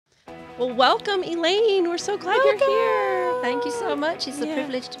Well, welcome, Elaine. We're so glad you're here. Thank you so much. It's a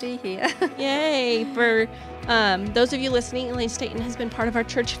privilege to be here. Yay. For those of you listening, Elaine Stainton has been part of our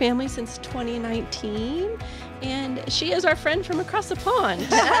church family since 2019. And she is our friend from across the pond,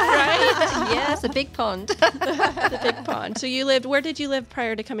 right? Yes, a big pond. The big pond. So where did you live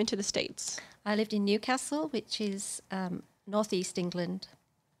prior to coming to the States? I lived in Newcastle, which is northeast England.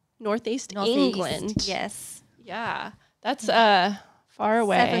 Northeast England? Yes. Yeah. That's far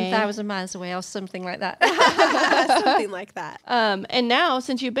away. 7,000 miles away or something like that. Something like that. And now,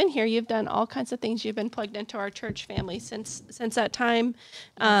 since you've been here, you've done all kinds of things. You've been plugged into our church family since that time.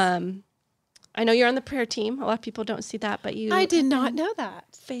 Yes. I know you're on the prayer team. A lot of people don't see that, but I did not know that.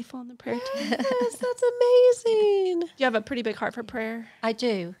 Faithful on the prayer team. Yes, that's amazing. Do you have a pretty big heart for prayer? I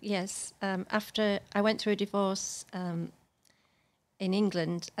do, yes. After I went through a divorce in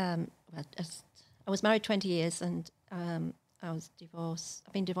England, I was married 20 years and I was divorced.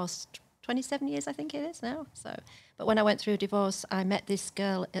 I've been divorced 27 years, I think it is now. But when I went through a divorce, I met this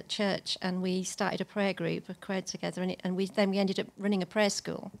girl at church, and we started a prayer group, prayed together, and we ended up running a prayer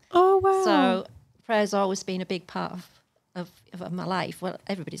school. Oh wow! So prayer's always been a big part of my life. Well,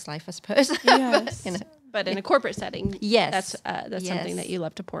 everybody's life, I suppose. Yes. But, but in a corporate setting, yes, that's something that you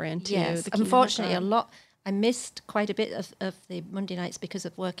love to pour into. Yes, unfortunately, I missed quite a bit of the Monday nights because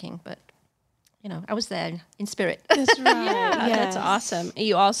of working, but. I was there in spirit. That's right. Yeah, yes. That's awesome.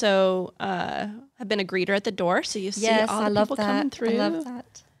 You also have been a greeter at the door, so you see all the people coming through. I love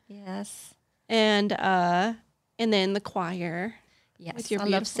that. Yes. And then the choir. Yes, I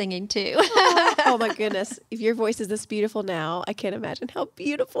love singing too. Oh my goodness. If your voice is this beautiful now, I can't imagine how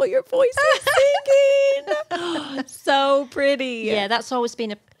beautiful your voice is singing. So pretty. Yeah, that's always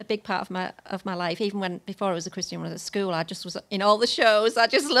been a big part of my life. Even before I was a Christian, when I was at school, I just was in all the shows. I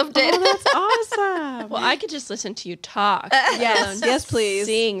just loved it. Oh, that's awesome. Well, I could just listen to you talk. Yes, please.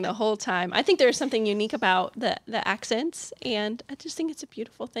 Sing the whole time. I think there's something unique about the accents, and I just think it's a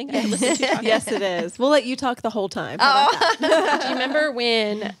beautiful thing. I listen to you talk. Yes, it is. We'll let you talk the whole time. How about that? Do you remember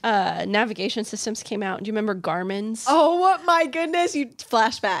when navigation systems came out? Do you remember Garmin's? Oh my goodness, you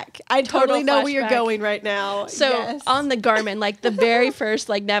flashback. I totally know where you're going right now. So on the Garmin, like the very first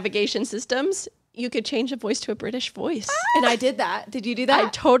navigation systems, you could change the voice to a British voice. And I did that. Did you do that? I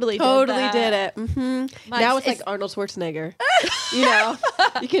totally did it. Mm-hmm. Now it's like Arnold Schwarzenegger.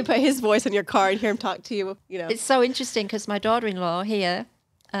 You can put his voice in your car and hear him talk to you. It's so interesting because my daughter-in-law here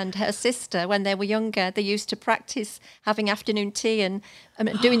and her sister, when they were younger, they used to practice having afternoon tea and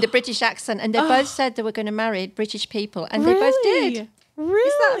doing the British accent. And they both said they were going to marry British people, and they both did. Really?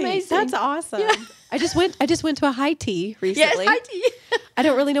 Is that amazing? That's awesome. Yeah. I just went to a high tea recently. Yes, high tea. I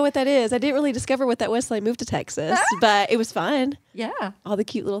don't really know what that is. I didn't really discover what that was till I moved to Texas, but it was fun. Yeah. All the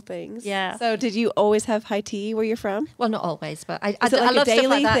cute little things. Yeah. So did you always have high tea where you're from? Well, not always, but I like love a stuff like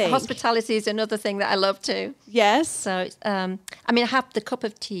daily that. thing? Hospitality is another thing that I love too. Yes. So, I have the cup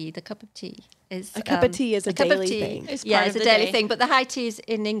of tea. The cup of tea is... A cup of tea is a daily thing. It's it's a daily thing. But the high teas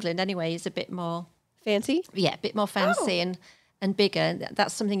in England anyway is a bit more... Fancy? Yeah, a bit more fancy and bigger.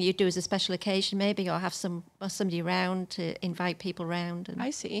 That's something you do as a special occasion maybe, or have somebody around to invite people around.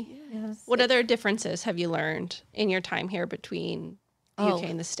 I see. Yes. What other differences have you learned in your time here between the UK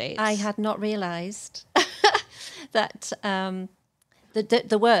and the States? I had not realised that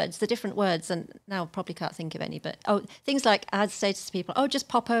the different words, and now I probably can't think of any, but things like I'd say to people, just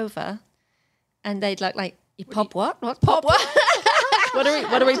pop over, and they'd like you pop what? What pop what? What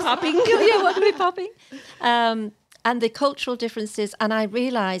are we popping? Yeah, what are we popping? And the cultural differences, and I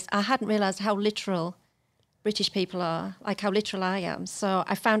hadn't realised how literal British people are, like how literal I am. So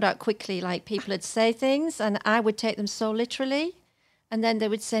I found out quickly, like people would say things and I would take them so literally. And then they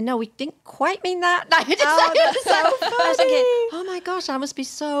would say, no, we didn't quite mean that. That's so funny. I was thinking, oh my gosh, I must be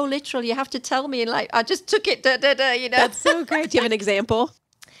so literal. You have to tell me. And I just took it, That's so great. Do you have an example?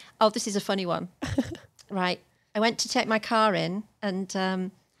 Oh, this is a funny one. Right. I went to take my car in and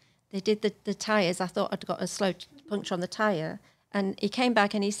they did the tyres. I thought I'd got a slow puncture on the tyre. And he came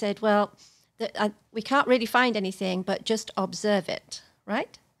back and he said, well, we can't really find anything, but just observe it,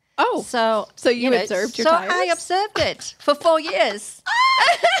 right? Oh, so you observed your tires? So I observed it for 4 years.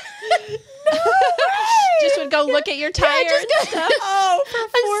 No way! Just would go look at your tire and stuff. Oh, for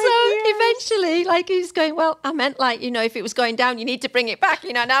 4 years. Eventually, he was going, well, I meant if it was going down, you need to bring it back,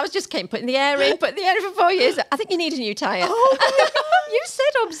 and I was just putting the air in for 4 years. I think you need a new tyre. Oh my God. You said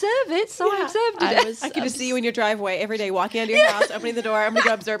observe it, so I observed it. I can just see you in your driveway every day, walking out of your house, opening the door. I'm going to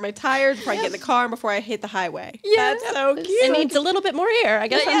go observe my tires before I get in the car and before I hit the highway. Yeah. That's so cute. It needs a little bit more air. I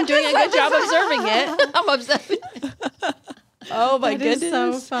guess I'm doing a good job observing it. I'm observing. Oh my That is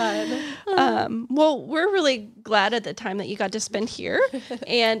goodness. so fun. Well, we're really glad at the time that you got to spend here.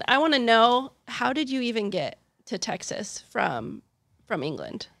 And I want to know, how did you even get to Texas from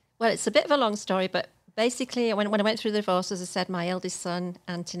England? Well, it's a bit of a long story, but basically, when I went through the divorce, as I said, my eldest son,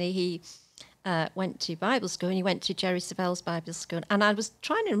 Anthony, he went to Bible school, and he went to Jerry Savelle's Bible school. And I was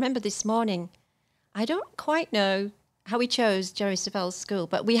trying to remember this morning, I don't quite know how he chose Jerry Savelle's school,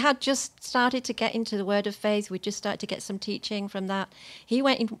 but we had just started to get into the Word of Faith. We just started to get some teaching from that. He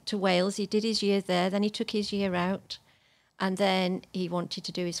went into Wales, he did his year there, then he took his year out, and then he wanted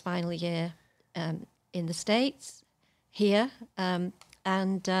to do his final year in the States, here.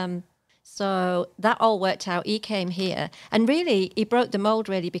 So that all worked out. He came here, and really, he broke the mold,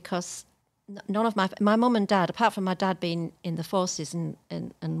 really, because none of my mum and dad, apart from my dad being in the forces and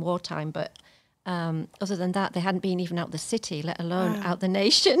wartime, but other than that, they hadn't been even out the city, let alone out the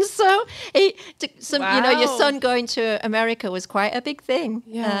nation. So, your son going to America was quite a big thing.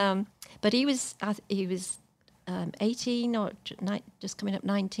 Yeah. But he was 18 or just coming up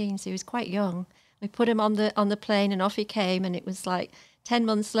 19, so he was quite young. We put him on the plane, and off he came, and it was like 10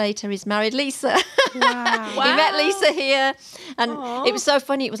 months later, he's married Lisa. Wow. He met Lisa here, and Aww. it was so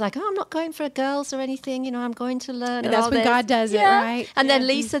funny. It was like, I'm not going for girls or anything, I'm going to learn. And that's all when this. God does it, right? And then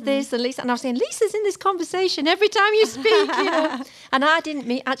Lisa this and Lisa, and I was saying, Lisa's in this conversation every time you speak, And I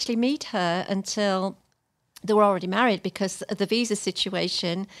didn't actually meet her until they were already married, because of the visa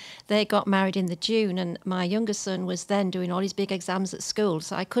situation. They got married in the June, and my younger son was then doing all his big exams at school,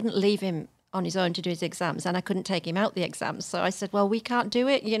 so I couldn't leave him on his own to do his exams, and I couldn't take him out the exams. So I said, well, we can't do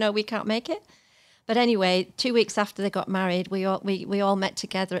it, we can't make it. But anyway, 2 weeks after they got married, we all met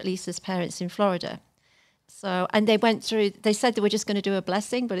together at Lisa's parents in Florida. So, and they said they were just going to do a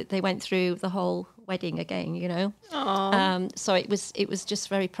blessing, but they went through the whole wedding again, So it was just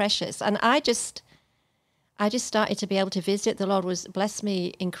very precious. And I just started to be able to visit. The Lord blessed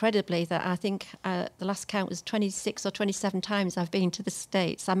me incredibly, that I think the last count was 26 or 27 times I've been to the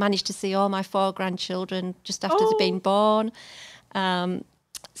States. I managed to see all my 4 grandchildren just after they'd been born.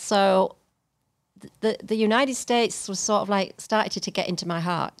 So the United States was sort of like started to get into my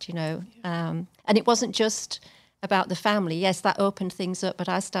heart, and it wasn't just about the family. Yes, that opened things up, but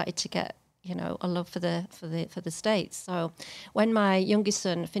I started to get a love for the States. So when my youngest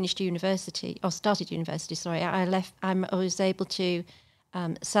son started university, I was able to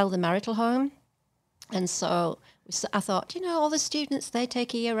sell the marital home. And so I thought, all the students, they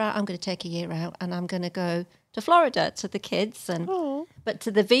take a year out, I'm going to take a year out, and I'm going to go to Florida to the kids. But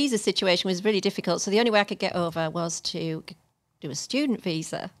the visa situation was really difficult. So the only way I could get over was to do a student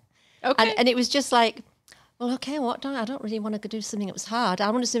visa. Okay. And it was just like, well, okay, I don't really want to go do something that was hard. I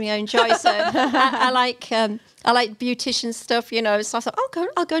want to do something I enjoy. So I like beautician stuff, So I thought,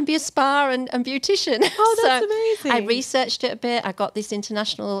 I'll go and be a spa and beautician. Oh, that's so amazing. I researched it a bit. I got this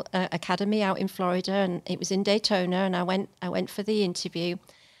international academy out in Florida, and it was in Daytona. And I went for the interview.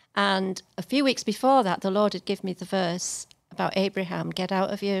 And a few weeks before that, the Lord had given me the verse about Abraham: "Get out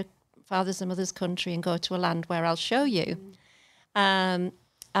of your father's and mother's country and go to a land where I'll show you."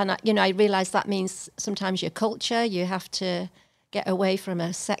 And I realised that means sometimes your culture, you have to get away from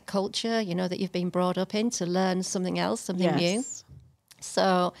a set culture, that you've been brought up in, to learn something else, something new.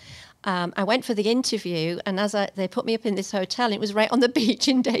 So I went for the interview, and they put me up in this hotel, and it was right on the beach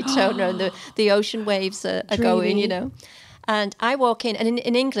in Daytona, and the ocean waves are going, And I walk in, and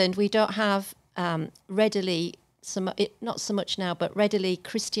in England, we don't have readily, not so much now, but readily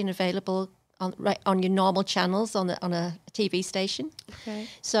Christian available on your normal channels on a TV station. Okay.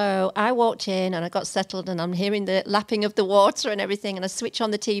 So I walked in, and I got settled, and I'm hearing the lapping of the water and everything, and I switch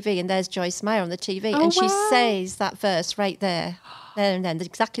on the TV, and there's Joyce Meyer on the TV, and she says that verse right there and then,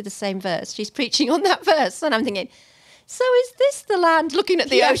 exactly the same verse. She's preaching on that verse, and I'm thinking, so is this the land, looking at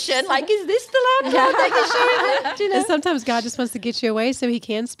the ocean? Like, is this the land? And sometimes God just wants to get you away so He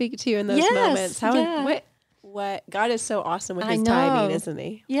can speak to you in those moments. What God is so awesome with His timing, isn't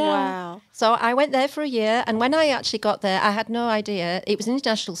He? Yeah. Wow. So I went there for a year, and when I actually got there, I had no idea. It was an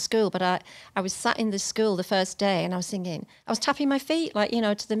international school, but I was sat in the school the first day, and I was thinking, I was tapping my feet,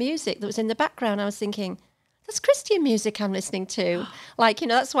 to the music that was in the background. I was thinking, that's Christian music I'm listening to.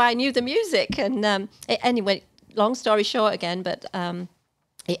 That's why I knew the music. And anyway, long story short again, but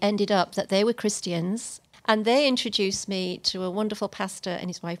it ended up that they were Christians, and they introduced me to a wonderful pastor and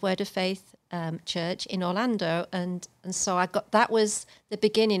his wife, Word of Faith church in Orlando, and so that was the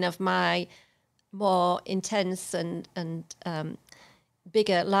beginning of my more intense and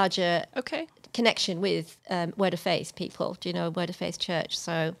bigger, larger connection with Word of Faith people. Do you know Word of Faith Church?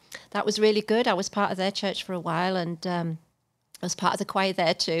 So that was really good. I was part of their church for a while, and I was part of the choir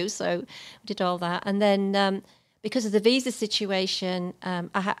there too. So we did all that, and then because of the visa situation,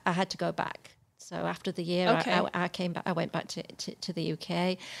 I had to go back. So after the year, I came back. I went back to the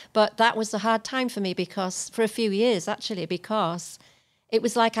UK, but that was a hard time for me because for a few years actually, because it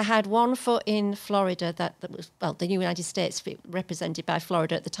was like I had one foot in Florida that was, well, the United States represented by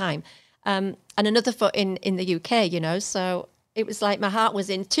Florida at the time, and another foot in the UK. You know, so it was like my heart was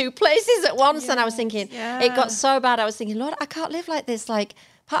in two places at once, and I was thinking it got so bad. I was thinking, Lord, I can't live like this. Like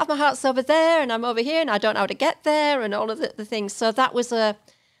part of my heart's over there, and I'm over here, and I don't know how to get there, and all of the things. So that was a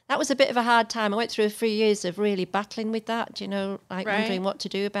bit of a hard time. I went through a few years of really battling with that, you know, like wondering what to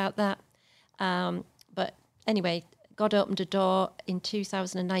do about that. But anyway, God opened a door in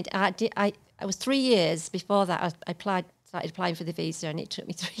 2009. I was 3 years before that. I started applying for the visa, and it took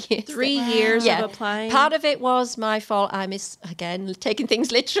me 3 years. 3 years of applying. Part of it was my fault. Again, taking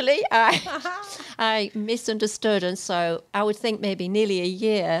things literally. I misunderstood, and so I would think maybe nearly a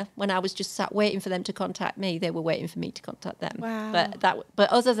year when I was just sat waiting for them to contact me, they were waiting for me to contact them. Wow.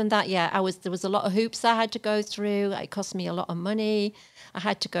 But other than that, there was a lot of hoops I had to go through. It cost me a lot of money. I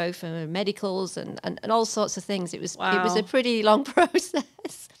had to go for medicals and all sorts of things. It was a pretty long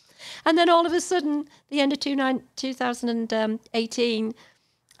process. And then all of a sudden, the end of 2018,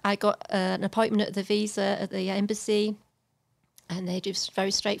 I got an appointment at the visa at the embassy, and they just very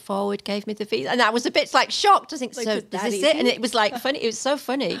straightforward gave me the visa. And I was a bit like shocked. I think, like, so is this easy? It? And it was like funny. It was so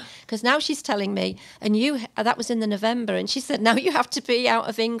funny because now she's telling me, and that was in the November, and she said, now you have to be out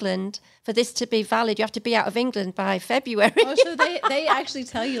of England for this to be valid. You have to be out of England by February. Oh, so they actually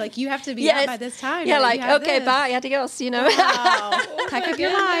tell you, like, you have to be out by this time. Yeah, like, okay, bye, adios, you know. Wow. Pack up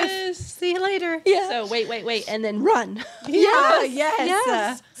your life. See you later. Yeah. So wait, and then run.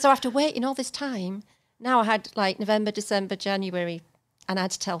 Yes. So after waiting all this time, now I had like November, December, January, and I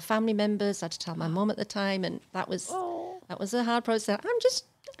had to tell family members. I had to tell my mum at the time, and that was a hard process. I'm just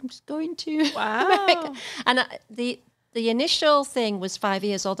going to America. And the initial thing was 5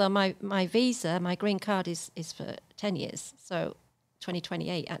 years, although my visa, my green card is for 10 years, so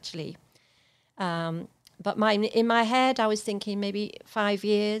 2028 actually. But in my head, I was thinking maybe 5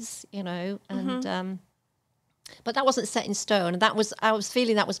 years, you know, and but that wasn't set in stone. And I was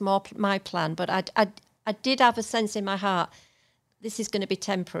feeling that was more my plan. But I did have a sense in my heart, this is going to be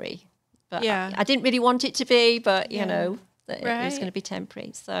temporary. But I didn't really want it to be, but you know, it was going to be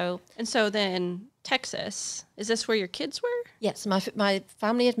temporary. So then Texas, is this where your kids were? Yes, my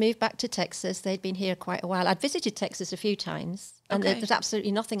family had moved back to Texas. They'd been here quite a while. I'd visited Texas a few times, and there's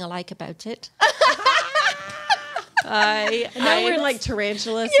absolutely nothing I like about it. Now we're in like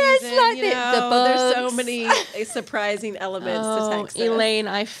tarantula season. Yes, like you know? the bugs. There's so many surprising elements to Texas. Elaine,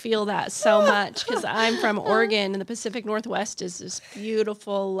 I feel that so much because I'm from Oregon, and the Pacific Northwest is this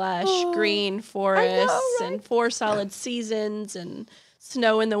beautiful, lush green forests and 4 solid seasons and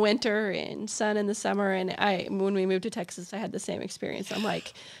snow in the winter and sun in the summer. And when we moved to Texas, I had the same experience. I'm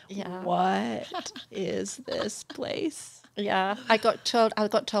like, what is this place? Yeah, I got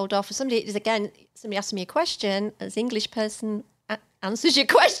told off. Somebody asked me a question. As English person answers your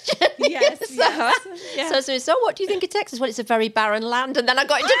question. Yes, So what do you think of Texas? Well, it's a very barren land. And then I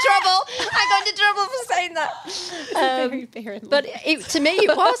got into trouble. For saying that. Very barren but to me,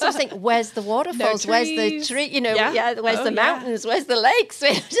 it was. I was thinking, where's the waterfalls? Where's the tree? You know, where's the mountains? Where's the lakes?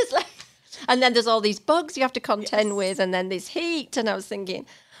 Just like, and then there's all these bugs you have to contend with, and then this heat. And I was thinking,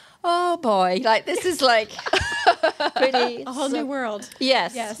 oh boy, like this is like pretty a whole new world.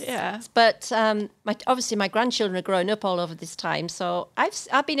 Yes. Yeah. But obviously my grandchildren are growing up all over this time, so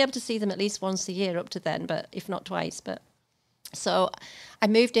I've been able to see them at least once a year up to then, but if not twice. But so I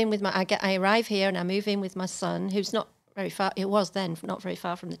moved in with I arrive here and I move in with my son, who's not very far. It was then not very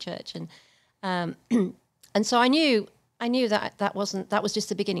far from the church, and and so I knew that was just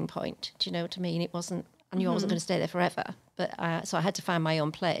the beginning point. Do you know what I mean? It wasn't. I knew I wasn't going to stay there forever, but so I had to find my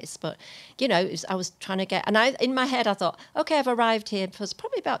own place. But you know, I was trying to get, and in my head I thought, okay, I've arrived here for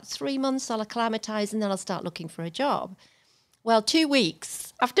probably about 3 months. I'll acclimatise, and then I'll start looking for a job. Well, 2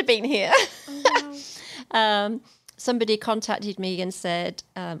 weeks after being here, somebody contacted me and said,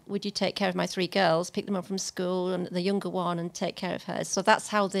 "Would you take care of my 3 girls, pick them up from school, and the younger one, and take care of hers?" So that's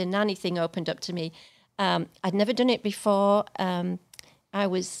how the nanny thing opened up to me. I'd never done it before. I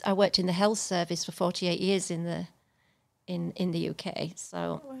worked in the health service for 48 years in the UK,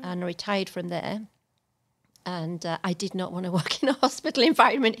 so and I retired from there. And I did not want to work in a hospital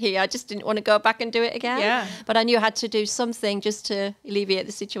environment here. I just didn't want to go back and do it again. Yeah. But I knew I had to do something just to alleviate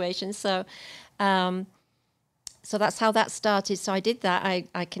the situation. So, so that's how that started. So I did that.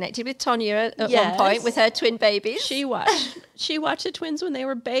 I connected with Tonya at one point with her twin babies. She watched the twins when they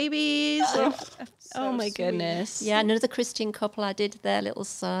were babies. Oh my goodness. Yeah, another Christian couple. I did their little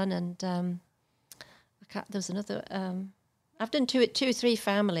son, and I there was another. I've done two or three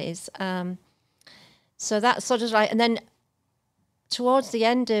families. So that's sort of right. And then towards the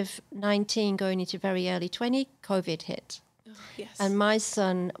end of 19, going into very early 20, COVID hit. Oh, yes. And my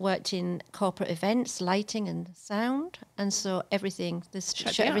son worked in corporate events, lighting and sound, and so everything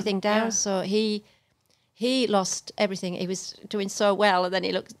shut everything down. Yeah. So he lost everything. He was doing so well, and then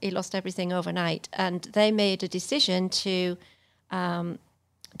he lost everything overnight. And they made a decision to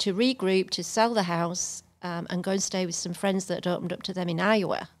regroup, to sell the house, and go and stay with some friends that had opened up to them in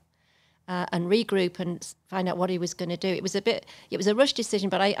Iowa. And regroup and find out what he was going to do. It was a rush decision,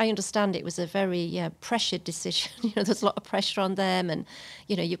 but I understand it was a very pressured decision. There's a lot of pressure on them, and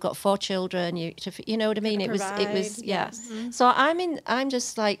you've got 4 children. You know what I mean? It was yeah. Mm-hmm. So I'm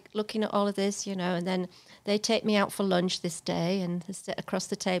just like looking at all of this, and then they take me out for lunch this day, and they sit across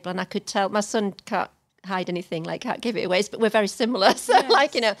the table, and I could tell my son can't hide anything, like can't give it away, but we're very similar. So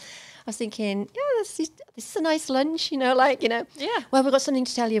yes. I was thinking, this is a nice lunch, yeah. Well, we've got something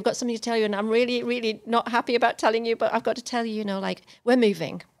to tell you. I've got something to tell you, and I'm really, really not happy about telling you, but I've got to tell you, we're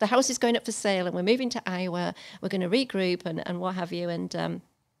moving. The house is going up for sale, and we're moving to Iowa. We're going to regroup and what have you. And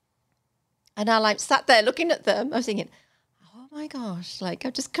I sat there looking at them. I was thinking, oh my gosh,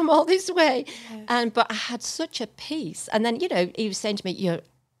 I've just come all this way, but I had such a peace. And then he was saying to me,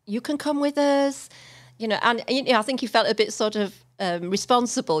 you can come with us. And I think he felt a bit sort of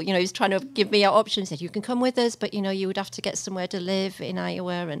responsible. He was trying to give me options. He said, you can come with us, but, you would have to get somewhere to live in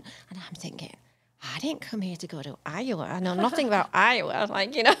Iowa. And I'm thinking, I didn't come here to go to Iowa. I know nothing about Iowa.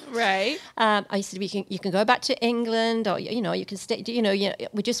 Right. I said, you can go back to England, or, you can stay,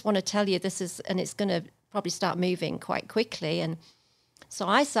 we just want to tell you this is, and it's going to probably start moving quite quickly. And so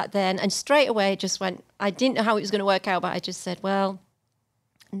I sat there and straight away just went, I didn't know how it was going to work out, but I just said, well,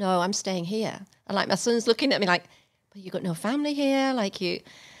 no, I'm staying here. And my son's looking at me like, but you got no family here,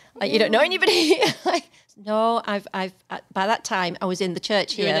 you don't know anybody. No, I've by that time I was in the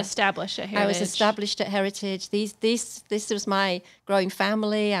church here. You were established at Heritage. I was established at Heritage. This was my growing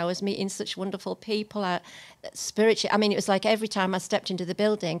family. I was meeting such wonderful people. Spiritually, it was like every time I stepped into the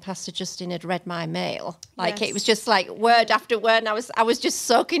building, Pastor Justin had read my mail. It was just like word after word, and I was just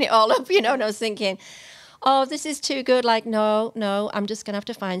soaking it all up, and I was thinking, oh, this is too good. No, I'm just going to have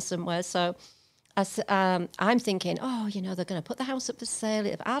to find somewhere. So I'm thinking, they're going to put the house up for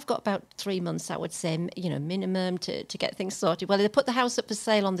sale. I've got about 3 months, I would say, minimum to get things sorted. Well, they put the house up for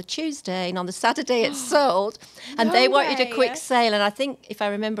sale on the Tuesday, and on the Saturday it's sold. And they wanted a quick sale. And I think, if I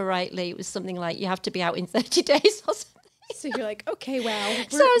remember rightly, it was something like you have to be out in 30 days or something. So you're like, okay, well,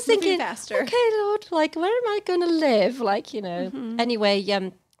 so I was thinking, faster. Okay, Lord, where am I going to live? Mm-hmm.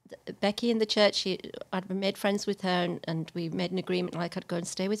 Anyway, Becky in the church, I'd made friends with her, and we made an agreement I'd go and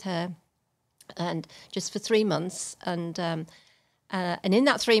stay with her, and just for 3 months. And in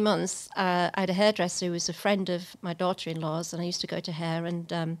that 3 months, I had a hairdresser who was a friend of my daughter-in-law's, and I used to go to her,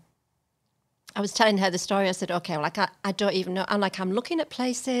 and I was telling her the story. I said, okay, I don't even know. I'm looking at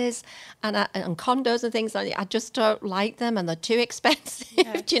places and condos and things. I just don't like them, and they're too expensive.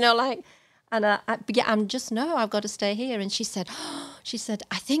 Yes. And I'm just, no, I've got to stay here. And she said,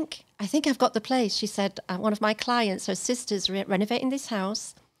 I think I've got the place. She said, one of my clients, her sister's renovating this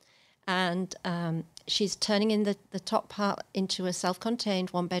house, and she's turning in the top part into a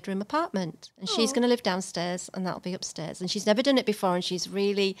self-contained 1-bedroom apartment. And she's going to live downstairs, and that'll be upstairs. And she's never done it before, and she's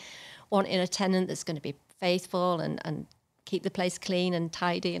really wanting a tenant that's going to be faithful and keep the place clean and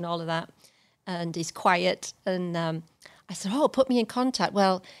tidy and all of that, and is quiet. And I said, put me in contact.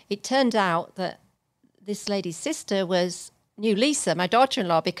 Well, it turned out that this lady's sister knew Lisa, my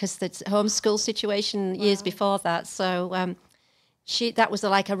daughter-in-law, because the homeschool situation years before that. So that was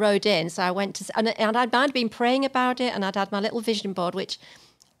like a road in. So I went to, and I'd been praying about it, and I'd had my little vision board, which,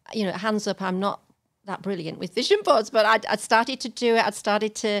 hands up, I'm not that brilliant with vision boards, but I'd started to do it. I'd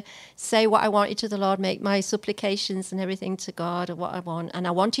started to say what I wanted to the Lord, make my supplications and everything to God of what I want. And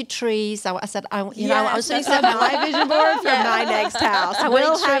I wanted trees. I said, I was that's my vision board for my next house. I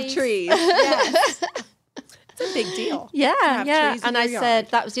will have trees. Yes. It's a big deal. Yeah. And I said,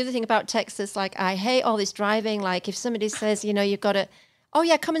 that was the other thing about Texas. I hate all this driving. If somebody says, you've got to,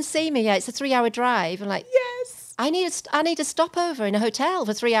 come and see me. Yeah, it's a 3-hour drive. And yes. I need a stopover in a hotel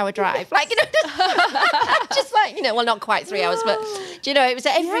for a 3-hour drive. Just well, not quite 3 hours, but it was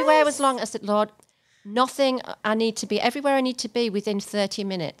everywhere was long. I said, Lord, nothing. I need to be everywhere. I need to be within 30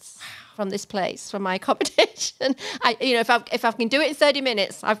 minutes from this place, from my accommodation. If I can do it in 30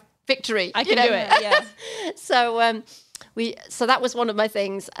 minutes, I've victory. I can do it. Yeah. So that was one of my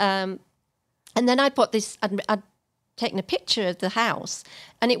things. And then I put this. I'd taken a picture of the house,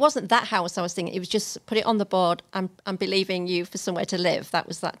 and it wasn't that house I was thinking. It was just put it on the board. I'm believing you for somewhere to live. That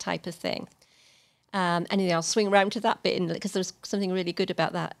was that type of thing. Anyway, I'll swing around to that bit because there's something really good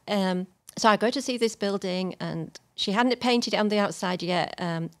about that. So I go to see this building, and she hadn't painted it on the outside yet.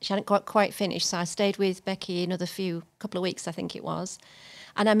 She hadn't got quite finished, so I stayed with Becky another couple of weeks, I think it was.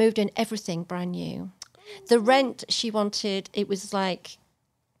 And I moved in everything brand new. The rent she wanted, it was like,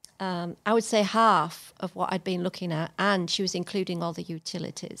 I would say half of what I'd been looking at, and she was including all the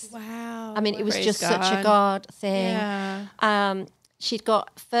utilities. Wow. I mean, it was Praise just such a God. God thing. Yeah. She'd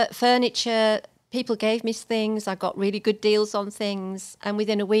got furniture. People gave me things. I got really good deals on things. And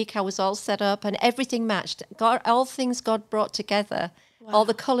within a week, I was all set up and everything matched. All things God brought together. Wow. All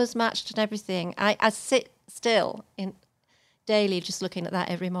the colours matched and everything. I sit still daily just looking at that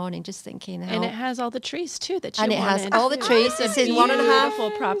every morning, just thinking how... And it has all the trees, too, that you And it has wanted. all the trees. It's It's a in 1.5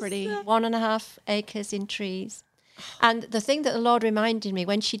 beautiful property. 1.5 acres in trees. And the thing that the Lord reminded me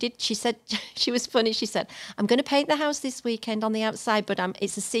when she said, she was funny, she said, I'm going to paint the house this weekend on the outside, but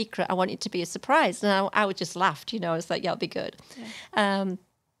it's a secret. I want it to be a surprise. And I would just laughed, I was like, yeah, it'll be good. Yeah.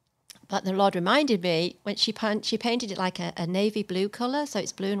 But the Lord reminded me when she painted it like a navy blue colour, so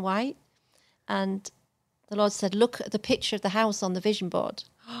it's blue and white. And the Lord said, look at the picture of the house on the vision board.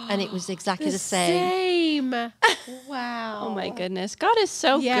 And it was exactly the same. Wow. Oh, my goodness. God is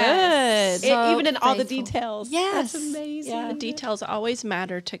so Yes. good. So Even in all the faithful. details. Yes. That's amazing. Yeah, the details always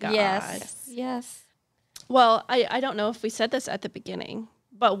matter to God. Yes. Well, I don't know if we said this at the beginning,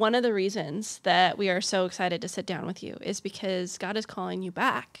 but one of the reasons that we are so excited to sit down with you is because God is calling you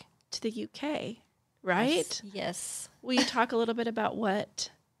back to the UK, right? Yes. Will you talk a little bit about what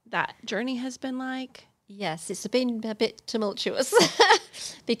that journey has been like? Yes, it's been a bit tumultuous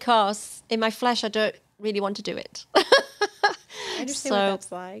because in my flesh, I don't really want to do it. I understand what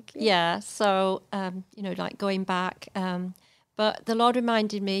that's like. Yeah. So, like going back. But the Lord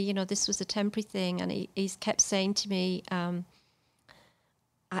reminded me, this was a temporary thing. And he's kept saying to me,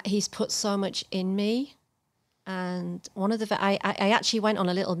 he's put so much in me. And I actually went on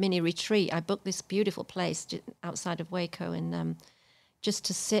a little mini retreat. I booked this beautiful place outside of Waco and just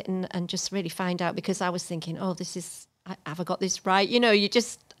to sit and just really find out, because I was thinking, have I got this right? You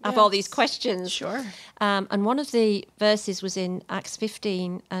just have all these questions. Sure. And one of the verses was in Acts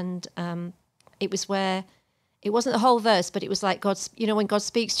 15, and it was where, it wasn't the whole verse, but it was like God's, when God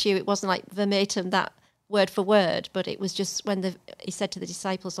speaks to you, it wasn't like verbatim that word for word, but it was just when he said to the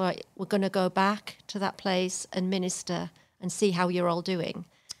disciples, all right, we're going to go back to that place and minister and see how you're all doing.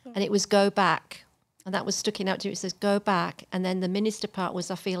 And it was go back. And that was sticking out to me. It says, go back. And then the minister part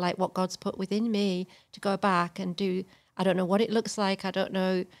was, I feel like what God's put within me to go back and do. I don't know what it looks like. I don't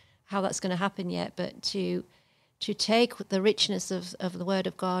know how that's going to happen yet. But to take the richness of the Word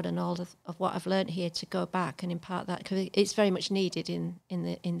of God and all of what I've learned here, to go back and impart that, because it's very much needed in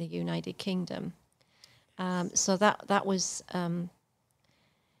the United Kingdom. So that was, and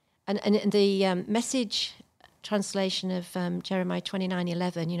the message translation of Jeremiah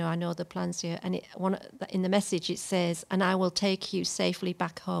 29:11, I know the plans here, and in the message it says, and I will take you safely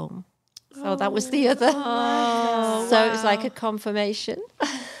back home. So that was the other. So it was like a confirmation.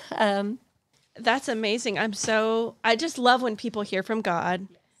 That's amazing. I just love when people hear from God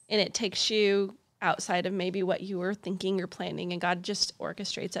and it takes you outside of maybe what you were thinking or planning, and God just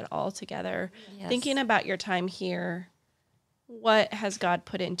orchestrates it all together. Yes. Thinking about your time here, what has God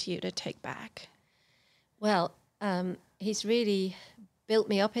put into you to take back? Well, he's really built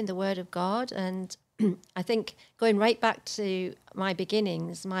me up in the Word of God. And I think going right back to my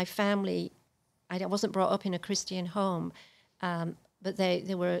beginnings, my family, I wasn't brought up in a Christian home, but they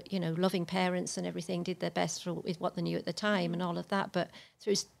were, loving parents and everything, did their best with what they knew at the time and all of that. But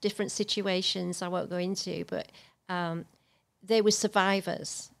through different situations I won't go into, but they were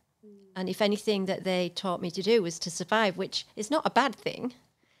survivors. And if anything that they taught me to do was to survive, which is not a bad thing.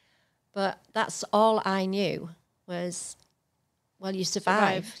 But that's all I knew was, well, you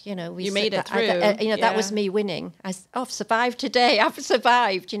survive. You made it through. That was me winning. I've survived today. I've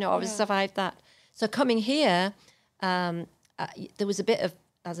survived. I've survived that. So coming here, there was a bit of,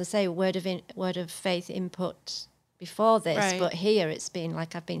 as I say, word of faith input before this, right. But here it's been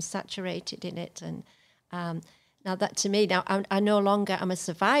like I've been saturated in it, and now that to me now I no longer am a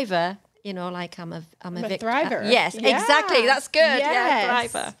survivor. Like I'm a thriver. Yes, Yeah. Exactly. That's good. Yes. Yeah,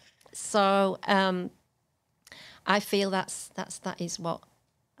 thriver. So I feel that is what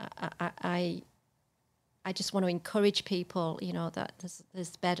I just want to encourage people, that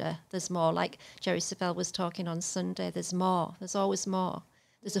there's better, there's more. Like Jerry Savelle was talking on Sunday, there's more, there's always more.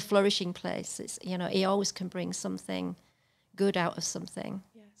 There's a flourishing place. It's, he always can bring something good out of something.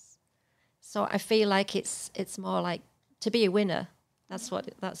 Yes. So I feel like it's more like to be a winner. That's what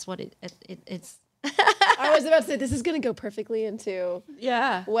it's. I was about to say, this is going to go perfectly into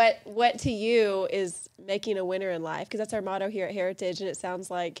what to you is making a winner in life, because that's our motto here at Heritage, and it sounds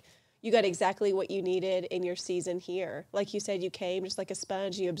like you got exactly what you needed in your season here. Like you said, you came just like a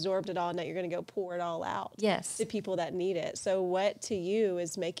sponge, you absorbed it all, and now you're going to go pour it all out to people that need it. So what to you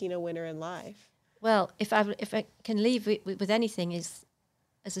is making a winner in life? Well, if I can leave with anything, is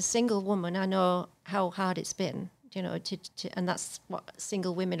as a single woman, I know how hard it's been, you know, and that's what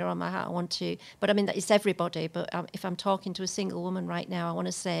single women are on my heart. I want to, but I mean, that it's everybody. But if I'm talking to a single woman right now, I want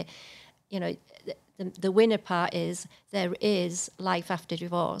to say, you know, the winner part is there is life after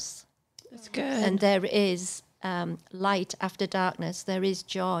divorce. That's good. And there is light after darkness. There is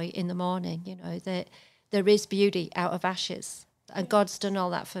joy in the morning. You know, there is beauty out of ashes. And God's done all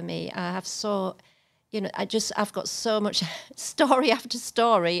that for me. I have so, you know, I've got so much story after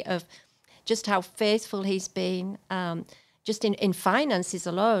story of just how faithful he's been, just in finances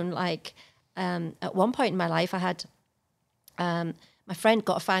alone. Like at one point in my life, I had my friend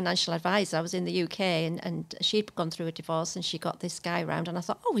got a financial advisor. I was in the UK and she'd gone through a divorce and she got this guy around. And I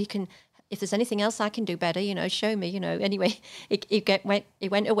thought, oh, if there's anything else I can do better, you know, show me, you know. Anyway, he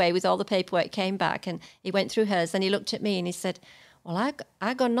went away with all the paperwork, came back, and he went through hers. And he looked at me and he said, well,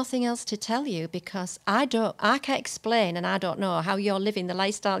 I got nothing else to tell you, because I can't explain, and I don't know how you're living the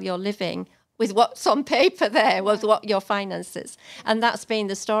lifestyle you're living with what's on paper there, with what your finances. And that's been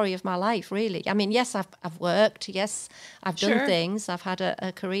the story of my life, really. I mean, yes, I've worked. Yes, I've done things. I've had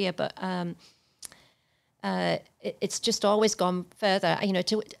a career, but it's just always gone further. You know,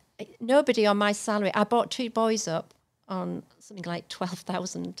 nobody on my salary. I brought 2 boys up on something like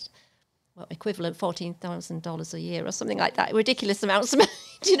 12,000, well, equivalent $14,000 a year or something like that. Ridiculous amounts of money,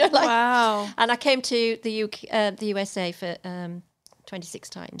 you know. Like, wow. And I came to the USA for 26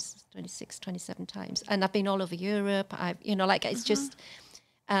 times, 27 times, and I've been all over Europe. You know, like it's just,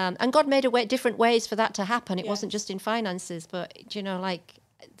 and God made different ways for that to happen. It wasn't just in finances, but you know, like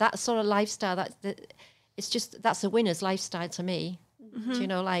that sort of lifestyle. It's just that's a winner's lifestyle to me. You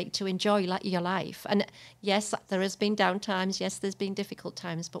know, like to enjoy your life. And yes, there has been down times. Yes, there's been difficult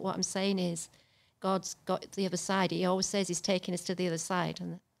times. But what I'm saying is, God's got the other side. He always says He's taking us to the other side,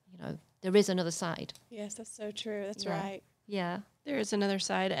 and you know there is another side. Yes, that's so true. That's right. Yeah. There is another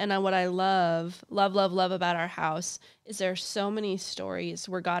side. And what I love about our house is there are so many stories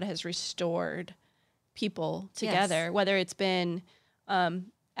where God has restored people together, whether it's been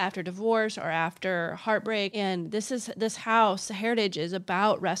after divorce or after heartbreak. And this house, Heritage, is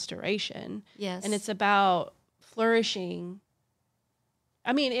about restoration. Yes. And it's about flourishing.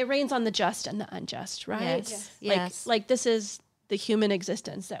 I mean, it rains on the just and the unjust, right? Yes. Like this is the human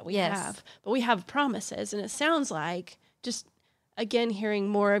existence that we have. But we have promises. And it sounds like, just again hearing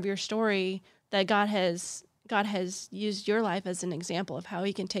more of your story, that God has used your life as an example of how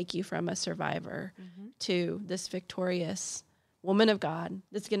He can take you from a survivor to this victorious woman of God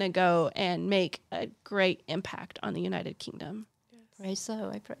that's going to go and make a great impact on the United Kingdom. Yes. Praise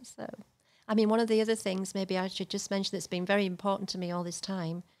so. I praise so. I mean, one of the other things maybe I should just mention that's been very important to me all this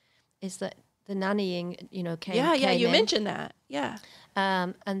time is that the nannying, you know, came you in. mentioned that. Yeah.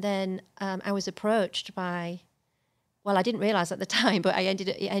 And then I was approached by, well, I didn't realize at the time, but it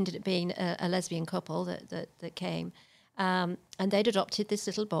ended up being a lesbian couple that came. And they'd adopted this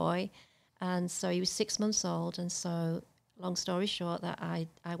little boy. And so he was 6 months old. And so, long story short, that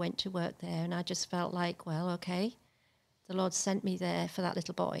I went to work there, and I just felt like, well, okay, the Lord sent me there for that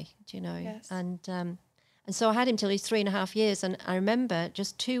little boy, do you know? Yes. And so I had him till he's 3.5 years, and I remember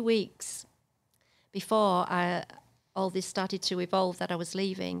just 2 weeks before all this started to evolve, that I was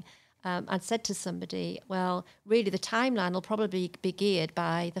leaving, I'd said to somebody, well, really the timeline will probably be geared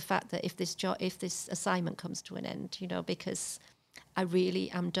by the fact that if this assignment comes to an end, you know, because I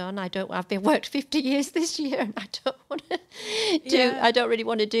really am done. I've been worked 50 years this year, and I don't want to I don't really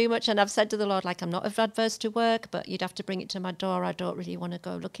want to do much. And I've said to the Lord, like, I'm not adverse to work, but you'd have to bring it to my door. I don't really want to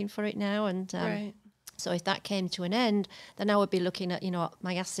go looking for it now. And so if that came to an end, then I would be looking at, you know,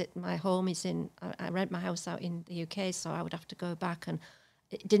 my asset, my home is I rent my house out in the UK, so I would have to go back. And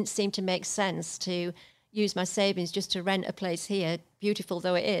it didn't seem to make sense to use my savings just to rent a place here, beautiful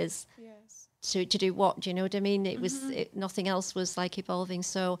though it is. To do what? Do you know what I mean? It was nothing else was like evolving.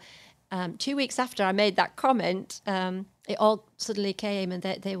 So 2 weeks after I made that comment, it all suddenly came, and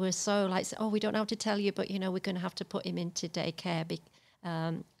they were so like, oh, we don't know how to tell you, but you know, we're going to have to put him into daycare,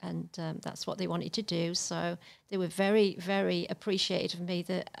 and that's what they wanted to do. So they were very, very appreciative of me.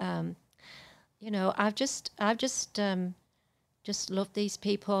 That you know, I've just loved these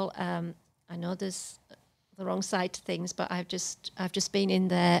people. I know there's the wrong side to things, but I've just been in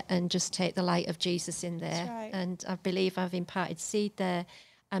there and just take the light of Jesus in there. Right. And I believe I've imparted seed there.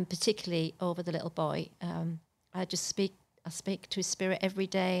 and particularly over the little boy. I speak to his spirit every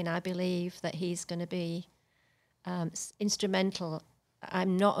day, and I believe that he's going to be instrumental.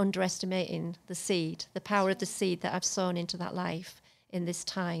 I'm not underestimating the power of the seed that I've sown into that life in this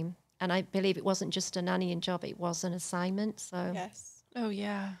time. And I believe it wasn't just a nannying job, it was an assignment. So yes. Oh,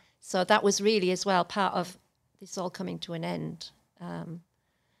 yeah. So that was really as well part of this all coming to an end. And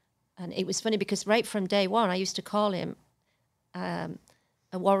it was funny because right from day one, I used to call him a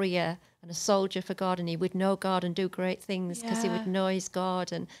warrior and a soldier for God, and he would know God and do great things because he would know his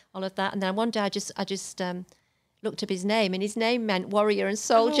God and all of that. And then one day I just looked up his name, and his name meant warrior and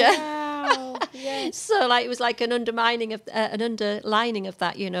soldier. Oh, wow. Yes. So like it was like an underlining of that,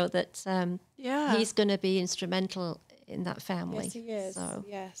 that he's going to be instrumental in that family. Yes, he is. So,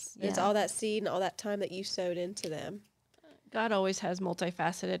 yes. It's all that seed and all that time that you sowed into them. God always has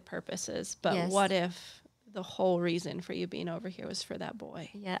multifaceted purposes, but what if the whole reason for you being over here was for that boy?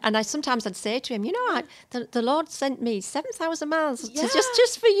 Yeah, and I'd say to him, the Lord sent me 7,000 miles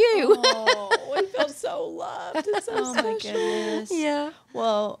just for you. Oh, we feel so loved. It's so oh special. My goodness. Yeah.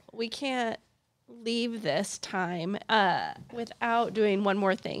 Well, we can't leave this time without doing one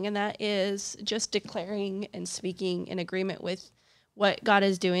more thing, and that is just declaring and speaking in agreement with what God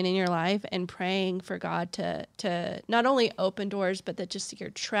is doing in your life and praying for God to not only open doors, but that just your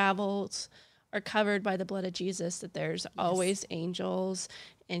travels are covered by the blood of Jesus, that there's always angels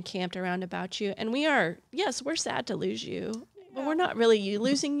encamped around about you. And we're sad to lose you, but we're not really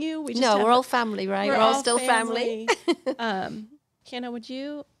losing you. We're all family, right? We're all still family. Hannah, would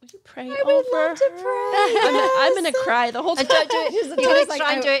you pray I would over love to her? pray. I'm going to cry the whole time. Don't do it. You're going to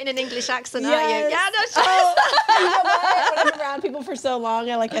try and do it in an English accent, aren't you? Yes. Yeah, that's You know what? When I'm around people for so long,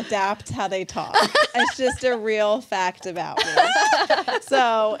 I adapt how they talk. It's just a real fact about me.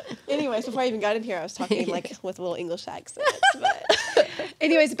 So, anyways, before I even got in here, I was talking with a little English accent.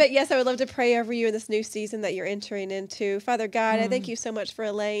 But yes, I would love to pray over you in this new season that you're entering into. Father God, I thank you so much for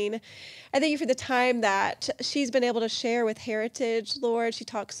Elaine. I thank you for the time that she's been able to share with Heritage, Lord. She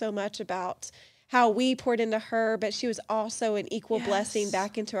talks so much about how we poured into her, but she was also an equal blessing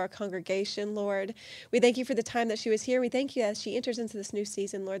back into our congregation, Lord. We thank you for the time that she was here. We thank you as she enters into this new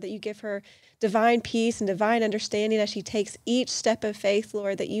season, Lord, that you give her divine peace and divine understanding as she takes each step of faith,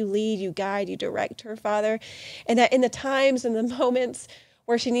 Lord, that you lead, you guide, you direct her, Father, and that in the times and the moments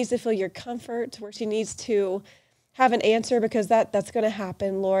where she needs to feel your comfort, where she needs to have an answer, because that's going to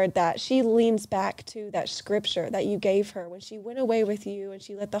happen, Lord, that she leans back to that scripture that you gave her when she went away with you and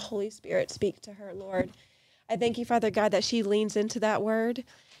she let the Holy Spirit speak to her, Lord. I thank you, Father God, that she leans into that word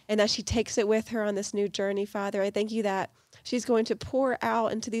and that she takes it with her on this new journey, Father. I thank you that she's going to pour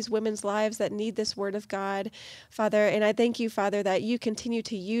out into these women's lives that need this word of God, Father. And I thank you, Father, that you continue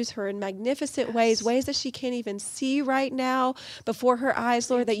to use her in magnificent ways that she can't even see right now before her eyes,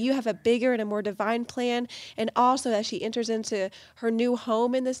 Lord, that you have a bigger and a more divine plan. And also as she enters into her new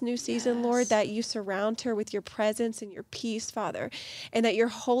home in this new season, Lord, that you surround her with your presence and your peace, Father, and that your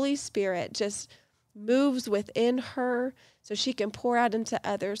Holy Spirit just moves within her so she can pour out into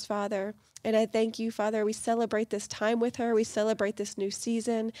others, Father. And I thank you, Father. We celebrate this time with her. We celebrate this new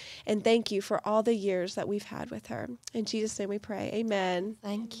season. And thank you for all the years that we've had with her. In Jesus' name we pray. Amen.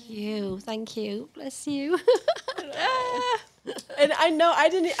 Thank you. Thank you. Bless you. And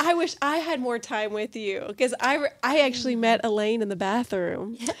I wish I had more time with you, because I actually met Elaine in the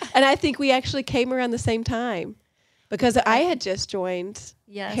bathroom. Yeah. And I think we actually came around the same time, because I had just joined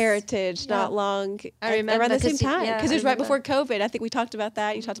Heritage not long. I remember around the same time, because it was right before COVID. I think we talked about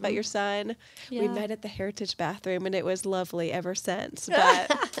that. You talked about your son. Yeah. We met at the Heritage bathroom, and it was lovely ever since. But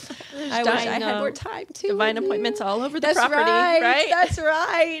I wish I had more time too. Divine appointments all over the property, right? That's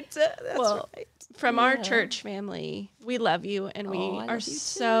right. That's right. From our church family, we love you, and we are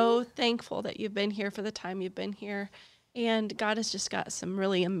so thankful that you've been here for the time you've been here. And God has just got some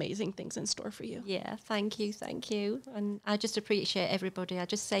really amazing things in store for you. Yeah, thank you. And I just appreciate everybody. I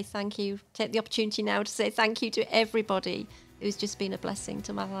just say thank you. Take the opportunity now to say thank you to everybody who's just been a blessing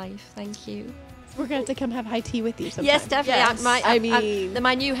to my life. Thank you. We're going to have to come have high tea with you sometime. Yes, definitely. Yes.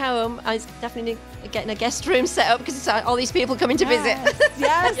 My new home, I was definitely getting a guest room set up because it's all these people coming to visit.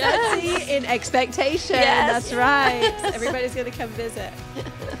 Yes, let's see, in expectation. Yes. That's right. Everybody's going to come visit.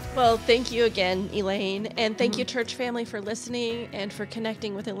 Well, thank you again, Elaine. And thank you, church family, for listening and for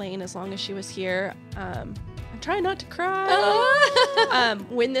connecting with Elaine as long as she was here. I'm trying not to cry.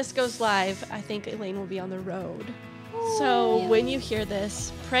 When this goes live, I think Elaine will be on the road. So when you hear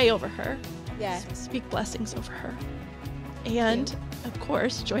this, pray over her. Yes. Speak blessings over her. And, of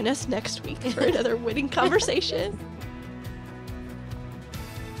course, join us next week for another winning conversation.